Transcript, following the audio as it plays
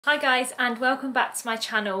Hi guys, and welcome back to my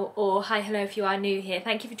channel, or hi hello if you are new here.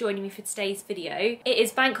 Thank you for joining me for today's video. It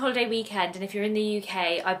is bank holiday weekend, and if you're in the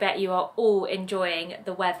UK I bet you are all enjoying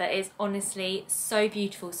the weather. It is honestly so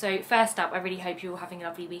beautiful. So first up, I really hope you're all having a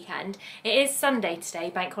lovely weekend. It is Sunday today,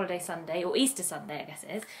 bank holiday Sunday, or Easter Sunday I guess it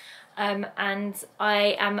is. And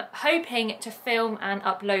I am hoping to film and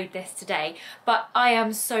upload this today, but I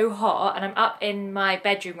am so hot and I'm up in my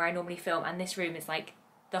bedroom where I normally film, and this room is like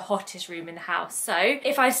the hottest room in the house. So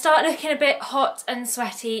if I start looking a bit hot and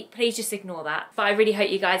sweaty, please just ignore that. But I really hope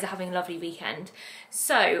you guys are having a lovely weekend.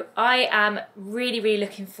 So I am really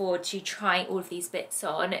looking forward to trying all of these bits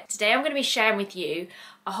on. Today I'm going to be sharing with you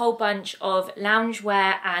a whole bunch of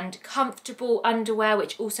loungewear and comfortable underwear,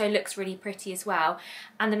 which also looks really pretty as well.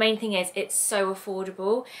 And the main thing is it's so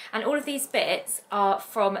affordable. And all of these bits are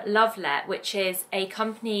from Luvlette, which is a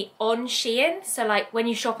company on SHEIN. So like when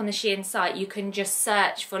you shop on the SHEIN site, you can just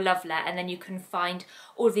search for Luvlette and then you can find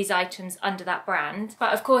all of these items under that brand.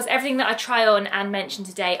 But of course, everything that I try on and mention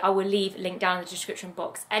today, I will leave linked down in the description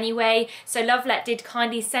box anyway. So Luvlette did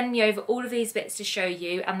kindly send me over all of these bits to show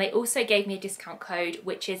you, and they also gave me a discount code,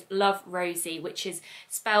 which is Love Rosie, which is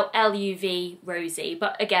spelled L-U-V Rosie.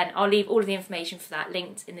 But again, I'll leave all of the information for that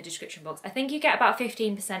linked in the description box. I think you get about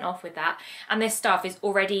 15% off with that, and this stuff is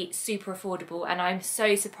already super affordable, and I'm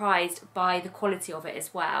so surprised by the quality of it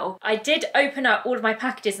as well. I did open up all of my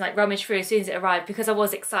packages and like rummage through as soon as it arrived because I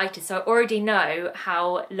was excited, so I already know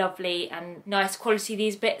how lovely and nice quality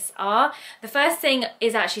these bits are. The first thing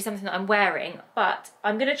is actually something that I'm wearing, but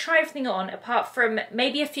I'm going to try everything on apart from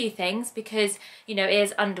maybe a few things because, you know, it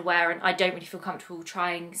is underwear and I don't really feel comfortable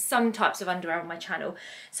trying some types of underwear on my channel.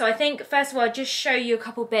 So I think first of all I'll just show you a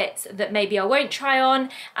couple bits that maybe I won't try on,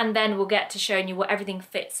 and then we'll get to showing you what everything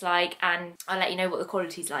fits like, and I'll let you know what the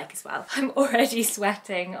quality's like as well. I'm already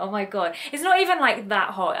sweating, oh my god. It's not even like that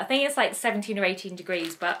hot. I think it's like 17 or 18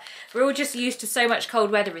 degrees, but we're all just used to so much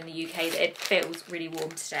cold weather in the UK that it feels really warm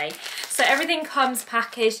today. So everything comes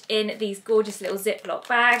packaged in these gorgeous little Ziploc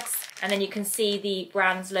bags, and then you can see the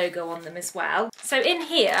brand's logo on them as well. So in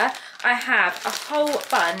here I have a whole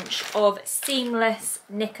bunch of seamless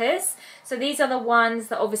knickers. So these are the ones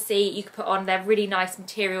that obviously you could put on. They're really nice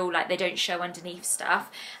material, like they don't show underneath stuff,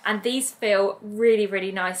 and these feel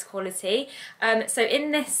really nice quality. So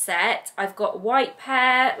in this set I've got white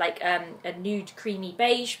pair, like a nude creamy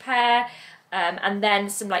beige pair, and then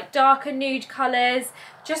some like darker nude colours,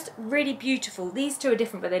 just really beautiful. These two are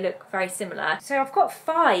different but they look very similar. So I've got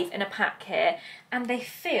 5 in a pack here, and they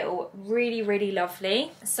feel really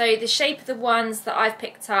lovely. So the shape of the ones that I've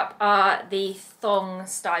picked up are the thong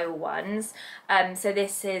style ones. So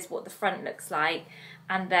this is what the front looks like,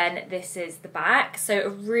 and then this is the back. So a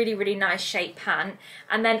really nice shape pant.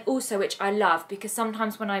 And then also, which I love, because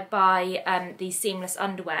sometimes when I buy these seamless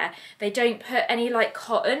underwear, they don't put any like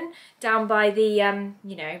cotton down by the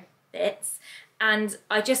you know, bits, and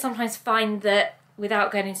I just sometimes find that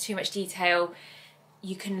without going into too much detail,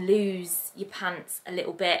 you can lose your pants a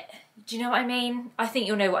little bit. Do you know what I mean? I think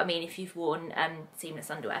you'll know what I mean if you've worn seamless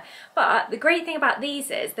underwear. But the great thing about these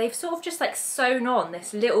is they've sort of just like sewn on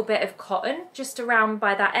this little bit of cotton just around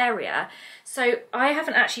by that area. So I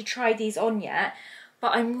haven't actually tried these on yet,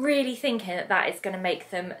 but I'm really thinking that that is going to make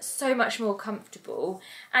them so much more comfortable.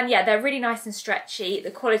 And yeah, they're really nice and stretchy. The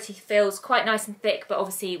quality feels quite nice and thick, but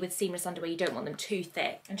obviously with seamless underwear you don't want them too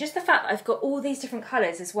thick. And just the fact that I've got all these different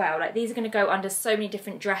colours as well, like these are going to go under so many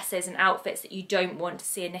different dresses and outfits that you don't want to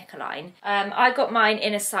see a neckline. I got mine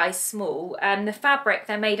in a size small. The fabric,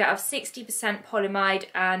 they're made out of 60% polyamide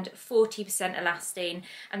and 40% elastane,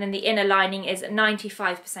 and then the inner lining is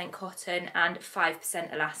 95% cotton and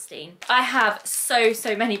 5% elastane. I have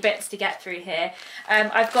so many bits to get through here.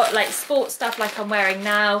 I've got like sports stuff like I'm wearing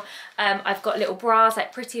now. I've got little bras,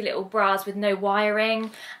 like pretty little bras with no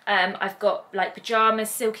wiring. I've got like pyjamas,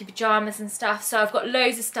 silky pyjamas and stuff. So I've got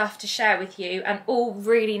loads of stuff to share with you, and all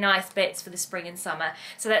really nice bits for the spring and summer.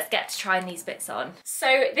 So let's get to trying these bits on.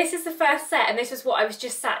 So this is the first set, and this was what I was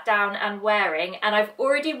just sat down and wearing, and I've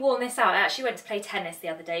already worn this out. I actually went to play tennis the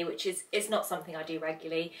other day, which is not something I do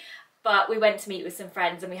regularly. But we went to meet with some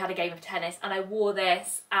friends and we had a game of tennis, and I wore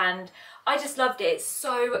this and I just loved it. It's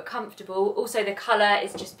so comfortable. Also the colour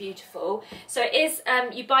is just beautiful. So it is,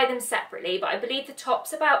 you buy them separately, but I believe the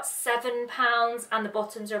top's about £7 and the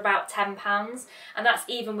bottoms are about £10, and that's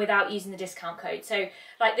even without using the discount code. So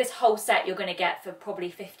like this whole set you're going to get for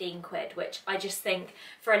probably 15 quid, which I just think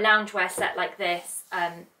for a loungewear set like this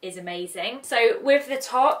is amazing. So with the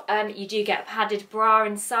top, you do get a padded bra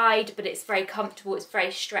inside, but it's very comfortable, it's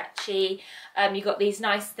very stretchy. stretchy. You've got these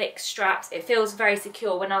nice thick straps. It feels very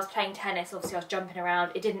secure. When I was playing tennis, obviously I was jumping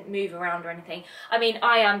around. It didn't move around or anything. I mean,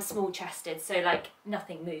 I am small chested, so like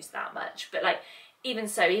nothing moves that much, but like even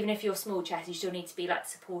so, even if you're small chest, you still need to be like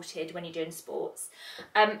supported when you're doing sports.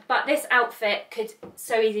 But this outfit could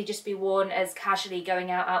so easily just be worn as casually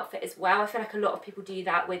going out outfit as well. I feel like a lot of people do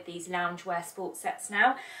that with these loungewear sports sets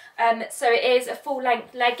now. So it is a full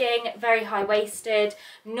length legging, very high waisted,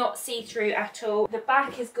 not see-through at all. The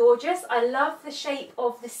back is gorgeous. I love the shape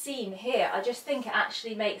of the seam here. I just think it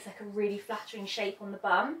actually makes like a really flattering shape on the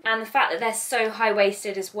bum. And the fact that they're so high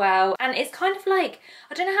waisted as well. And it's kind of like,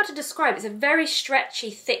 I don't know how to describe it. It's a very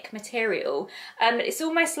stretchy, thick material. It's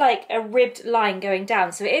almost like a ribbed line going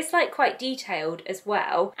down. So it is like quite detailed as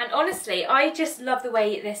well. And honestly, I just love the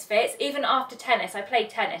way this fits. Even after tennis, I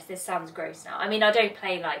played tennis. This sounds gross now. I mean, I don't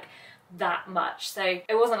play like that much, so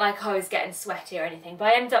it wasn't like I was getting sweaty or anything, but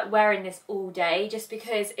I ended up wearing this all day just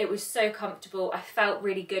because it was so comfortable. I felt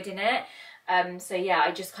really good in it. So yeah,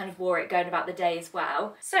 I just kind of wore it going about the day as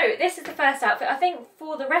well. So this is the first outfit. I think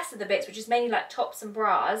for the rest of the bits, which is mainly like tops and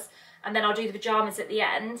bras, and then I'll do the pyjamas at the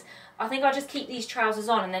end, I think I'll just keep these trousers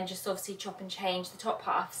on and then just obviously chop and change the top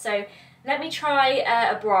half. So let me try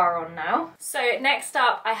a bra on now. So next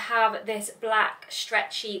up, I have this black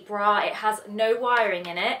stretchy bra. It has no wiring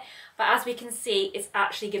in it, but as we can see, it's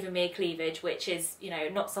actually giving me a cleavage, which is, you know,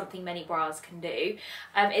 not something many bras can do.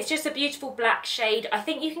 It's just a beautiful black shade. I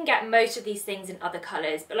think you can get most of these things in other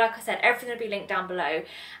colours, but like I said, everything will be linked down below.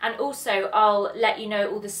 And also, I'll let you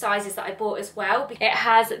know all the sizes that I bought as well. It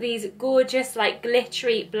has these gorgeous, like,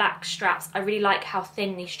 glittery black straps. I really like how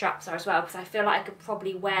thin these straps are as well, because I feel like I could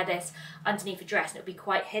probably wear this underneath a dress and it would be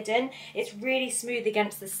quite hidden. It's really smooth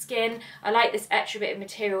against the skin. I like this extra bit of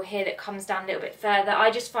material here that comes down a little bit further.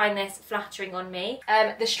 I just find this flattering on me.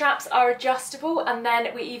 The straps are adjustable, and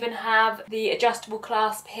then we even have the adjustable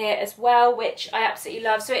clasp here as well, which I absolutely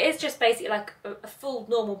love. So it is just basically like a full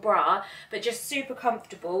normal bra, but just super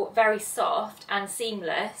comfortable, very soft and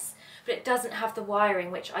seamless, but it doesn't have the wiring,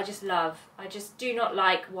 which I just love. I just do not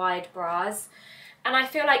like wired bras. And I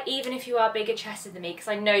feel like even if you are bigger chested than me, because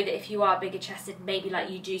I know that if you are bigger chested, maybe like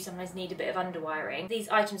you do sometimes need a bit of underwiring, these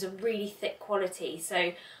items are really thick quality,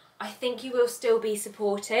 so I think you will still be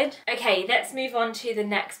supported. Okay, let's move on to the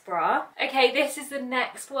next bra. Okay, this is the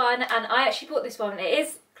next one, and I actually bought this one. It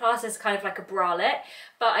is classed as kind of like a bralette,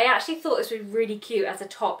 but I actually thought this would be really cute as a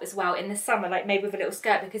top as well in the summer, like maybe with a little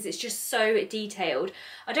skirt, because it's just so detailed.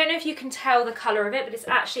 I don't know if you can tell the colour of it, but it's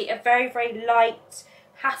actually a very, very light,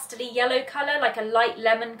 pastely yellow colour, like a light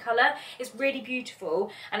lemon colour. It's really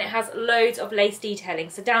beautiful, and it has loads of lace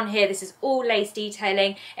detailing. So down here, this is all lace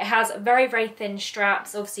detailing. It has very, very thin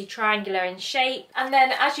straps, obviously triangular in shape. And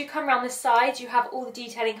then as you come around the sides, you have all the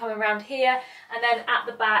detailing coming around here. And then at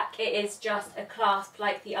the back, it is just a clasp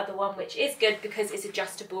like the other one, which is good because it's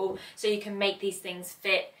adjustable, so you can make these things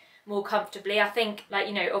fit more comfortably. I think, like,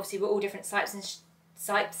 you know, obviously we're all different types and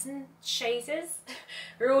shazes.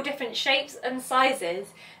 We're all different shapes and sizes,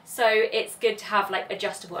 so it's good to have like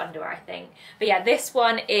adjustable underwear, I think. But yeah, this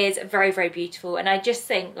one is very, very beautiful, and I just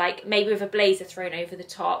think like maybe with a blazer thrown over the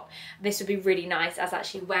top, this would be really nice as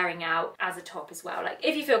actually wearing out as a top as well, like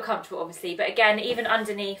if you feel comfortable, obviously. But again, even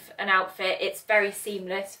underneath an outfit, it's very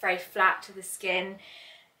seamless, very flat to the skin,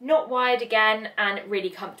 not wide again, and really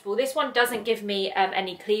comfortable. This one doesn't give me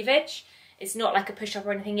any cleavage. It's not like a push-up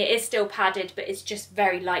or anything. It is still padded, but it's just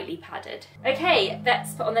very lightly padded. Okay,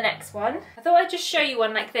 let's put on the next one. I thought I'd just show you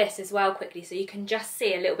one like this as well quickly, so you can just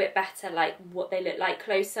see a little bit better like what they look like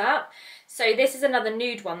close up. So this is another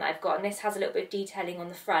nude one that I've got, and this has a little bit of detailing on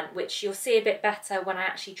the front, which you'll see a bit better when I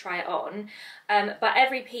actually try it on. But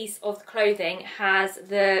every piece of the clothing has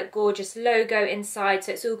the gorgeous logo inside,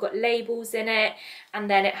 so it's all got labels in it, and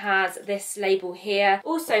then it has this label here.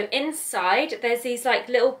 Also inside, there's these like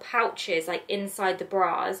little pouches like inside the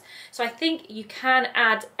bras, so I think you can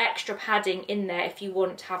add extra padding in there if you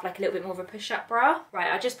want to have like a little bit more of a push-up bra.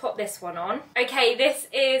 Right, I just popped this one on. Okay, this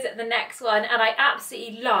is the next one, and I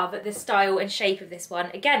absolutely love the style and shape of this one.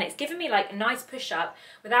 Again, it's given me like a nice push-up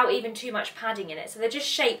without even too much padding in it, so they're just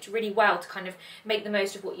shaped really well to kind of make the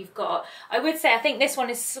most of what you've got. I would say I think this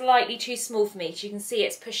one is slightly too small for me, so you can see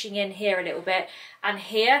it's pushing in here a little bit and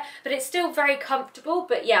here, but it's still very comfortable.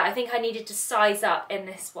 But yeah, I think I needed to size up in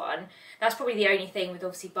this one. That's probably the only thing with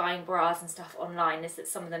obviously buying bras and stuff online, is that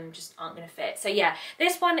some of them just aren't going to fit. So yeah,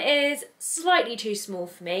 this one is slightly too small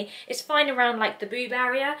for me. It's fine around like the boob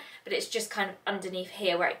area, but it's just kind of underneath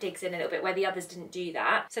here where it digs in a little bit, where the others didn't do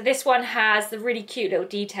that. So this one has the really cute little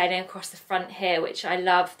detailing across the front here, which I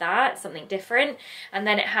love that, something different. And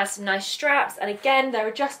then it has some nice straps, and again they're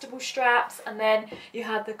adjustable straps, and then you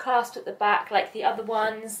have the clasp at the back like the other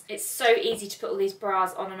ones. It's so easy to put all these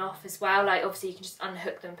bras on and off as well. Like obviously you can just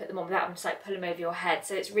unhook them, put them on without them, just like pull them over your head.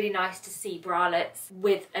 So it's really nice to see bralettes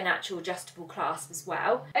with an actual adjustable clasp as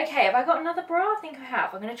well. Okay, have I got another bra? I think I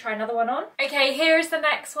have. I'm going to try another one on. Okay, here is the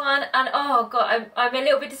next one, and oh god, I'm a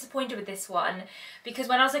little bit disappointed with this one, because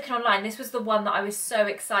when I was looking online, this was the one that I was so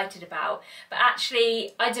excited about, but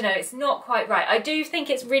actually, I don't know, it's not quite right. I do think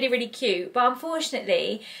it's really, really cute, but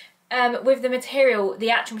unfortunately, with the material,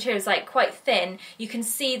 the actual material is like quite thin. You can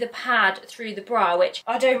see the pad through the bra, which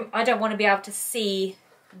I don't want to be able to see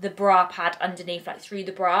the bra pad underneath, like through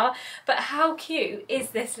the bra. But how cute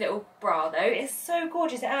is this little bra though? It's so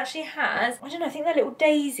gorgeous. It actually has, I don't know, I think they're little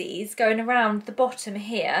daisies going around the bottom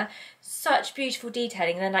here. Such beautiful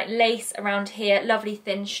detailing, and then like lace around here, lovely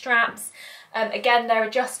thin straps. Again, they're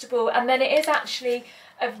adjustable, and then it is actually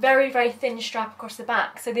a very, very thin strap across the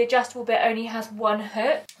back, so the adjustable bit only has one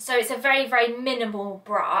hook. So it's a very, very minimal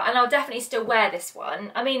bra, and I'll definitely still wear this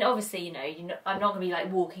one. I mean, obviously, you know, I'm not gonna be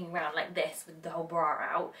like walking around like this with the whole bra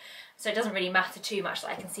out, so it doesn't really matter too much that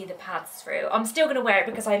I can see the pads through. I'm still gonna wear it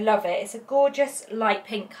because I love it. It's a gorgeous light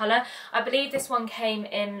pink colour. I believe this one came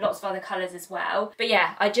in lots of other colours as well, but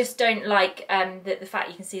yeah, I just don't like the fact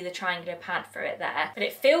you can see the triangular pad through it there. But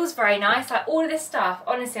it feels very nice. Like all of this stuff,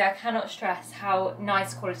 honestly, I cannot stress how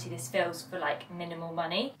nice quality this feels for like minimal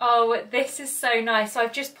money. Oh, this is so nice. So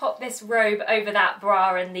I've just popped this robe over that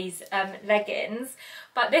bra and these leggings.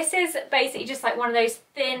 But this is basically just like one of those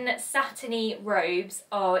thin satiny robes.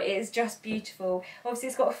 Oh, it is just beautiful. Obviously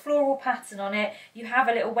it's got a floral pattern on it. You have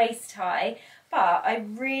a little waist tie. But I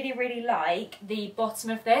really, really like the bottom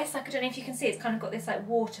of this. Like, I don't know if you can see, it's kind of got this like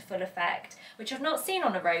waterfall effect, which I've not seen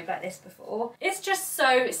on a robe like this before. It's just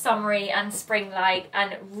so summery and spring-like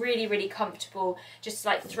and really, really comfortable just to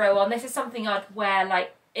like throw on. This is something I'd wear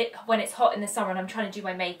like when it's hot in the summer and I'm trying to do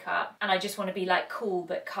my makeup and I just want to be like cool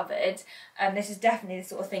but covered. This is definitely the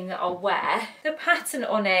sort of thing that I'll wear. The pattern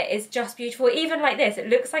on it is just beautiful. Even like this, it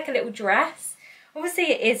looks like a little dress.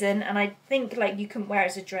 Obviously it isn't, and I think like you couldn't wear it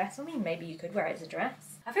as a dress. I mean, maybe you could wear it as a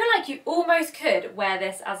dress. I feel like you almost could wear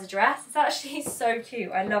this as a dress. It's actually so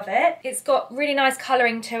cute. I love it. It's got really nice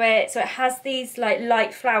colouring to it. So it has these like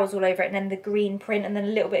light flowers all over it, and then the green print, and then a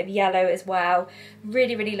little bit of yellow as well.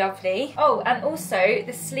 Really, really lovely. Oh, and also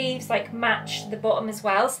the sleeves like match the bottom as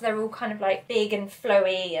well. So they're all kind of like big and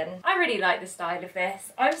flowy, and I really like the style of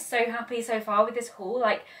this. I'm so happy so far with this haul.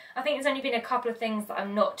 Like, I think there's only been a couple of things that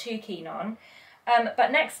I'm not too keen on.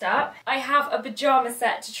 But next up, I have a pyjama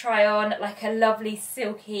set to try on, like a lovely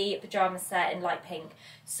silky pyjama set in light pink.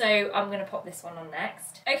 So I'm going to pop this one on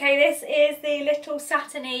next. Okay, this is the little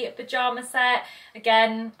satiny pyjama set.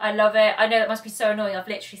 Again, I love it. I know that must be so annoying. I've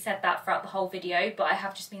literally said that throughout the whole video, but I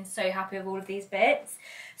have just been so happy with all of these bits.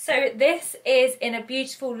 So this is in a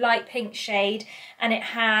beautiful light pink shade, and it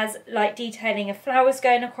has like detailing of flowers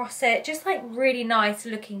going across it, just like really nice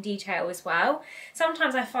looking detail as well.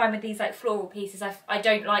 Sometimes I find with these like floral pieces, I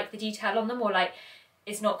don't like the detail on them, or like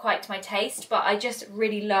it's not quite to my taste, but I just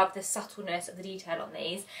really love the subtleness of the detail on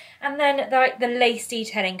these. And then the lace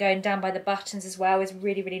detailing going down by the buttons as well is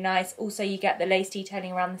really, really nice. Also, you get the lace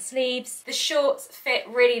detailing around the sleeves. The shorts fit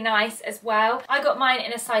really nice as well. I got mine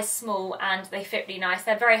in a size small and they fit really nice.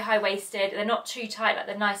 They're very high-waisted. They're not too tight, like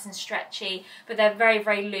they're nice and stretchy, but they're very,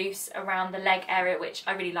 very loose around the leg area, which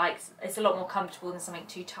I really like. It's a lot more comfortable than something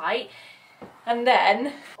too tight. And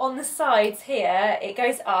then on the sides here, it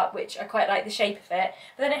goes up, which I quite like the shape of it,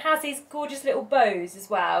 but then it has these gorgeous little bows as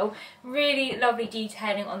well. Really lovely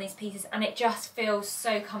detailing on these pieces, and it just feels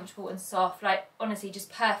so comfortable and soft. Like, honestly,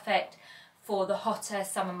 just perfect for the hotter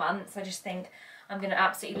summer months. I just think I'm going to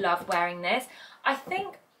absolutely love wearing this. I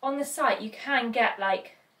think on the site you can get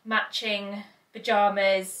like matching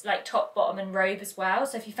pyjamas, like top, bottom and robe as well,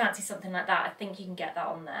 so if you fancy something like that, I think you can get that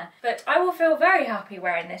on there. But I will feel very happy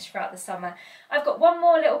wearing this throughout the summer. I've got one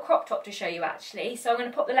more little crop top to show you actually, so I'm going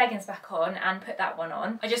to pop the leggings back on and put that one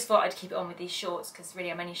on. I just thought I'd keep it on with these shorts because really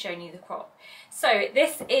I'm only showing you the crop. So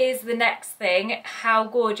this is the next thing. How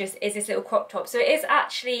gorgeous is this little crop top? So it is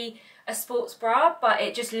actually a sports bra, but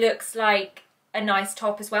it just looks like a nice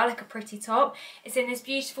top as well, like a pretty top. It's in this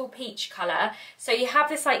beautiful peach colour, so you have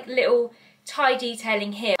this like little tie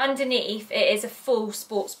detailing here. Underneath it is a full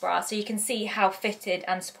sports bra, so you can see how fitted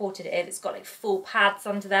and supported it is. It's got like full pads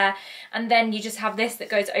under there, and then you just have this that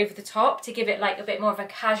goes over the top to give it like a bit more of a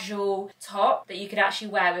casual top that you could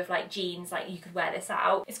actually wear with like jeans. Like you could wear this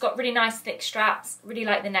out. It's got really nice thick straps, really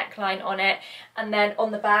like the neckline on it, and then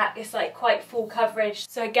on the back it's like quite full coverage,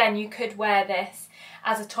 so again you could wear this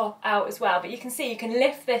as a top out as well. But you can see you can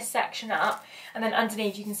lift this section up, and then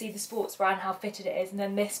underneath you can see the sports bra and how fitted it is, and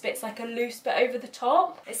then this bit's like a loose bit over the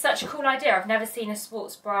top. It's such a cool idea. I've never seen a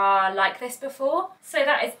sports bra like this before. So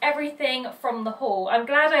that is everything from the haul. I'm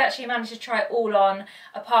glad I actually managed to try it all on,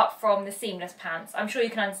 apart from the seamless pants. I'm sure you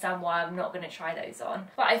can understand why I'm not going to try those on.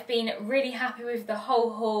 But I've been really happy with the whole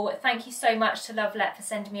haul. Thank you so much to Luvlette for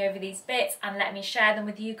sending me over these bits and letting me share them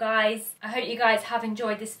with you guys. I hope you guys have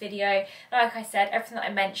enjoyed this video. Like I said, everything that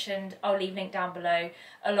I mentioned I'll leave linked down below,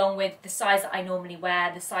 along with the size that I normally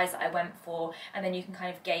wear, the size that I went for, and then you can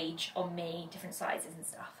kind of gauge on me different sizes and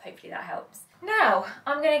stuff. Hopefully that helps. Now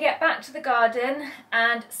I'm going to get back to the garden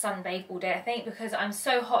and sunbathe all day, I think, because I'm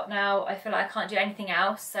so hot now. I feel like I can't do anything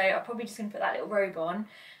else, so I'm probably just going to put that little robe on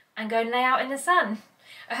and go and lay out in the sun.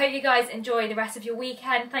 I hope you guys enjoy the rest of your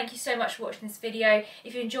weekend. Thank you so much for watching this video.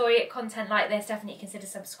 If you enjoy content like this, definitely consider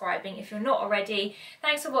subscribing if you're not already.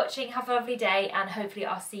 Thanks for watching, have a lovely day, and hopefully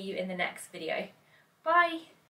I'll see you in the next video. Bye!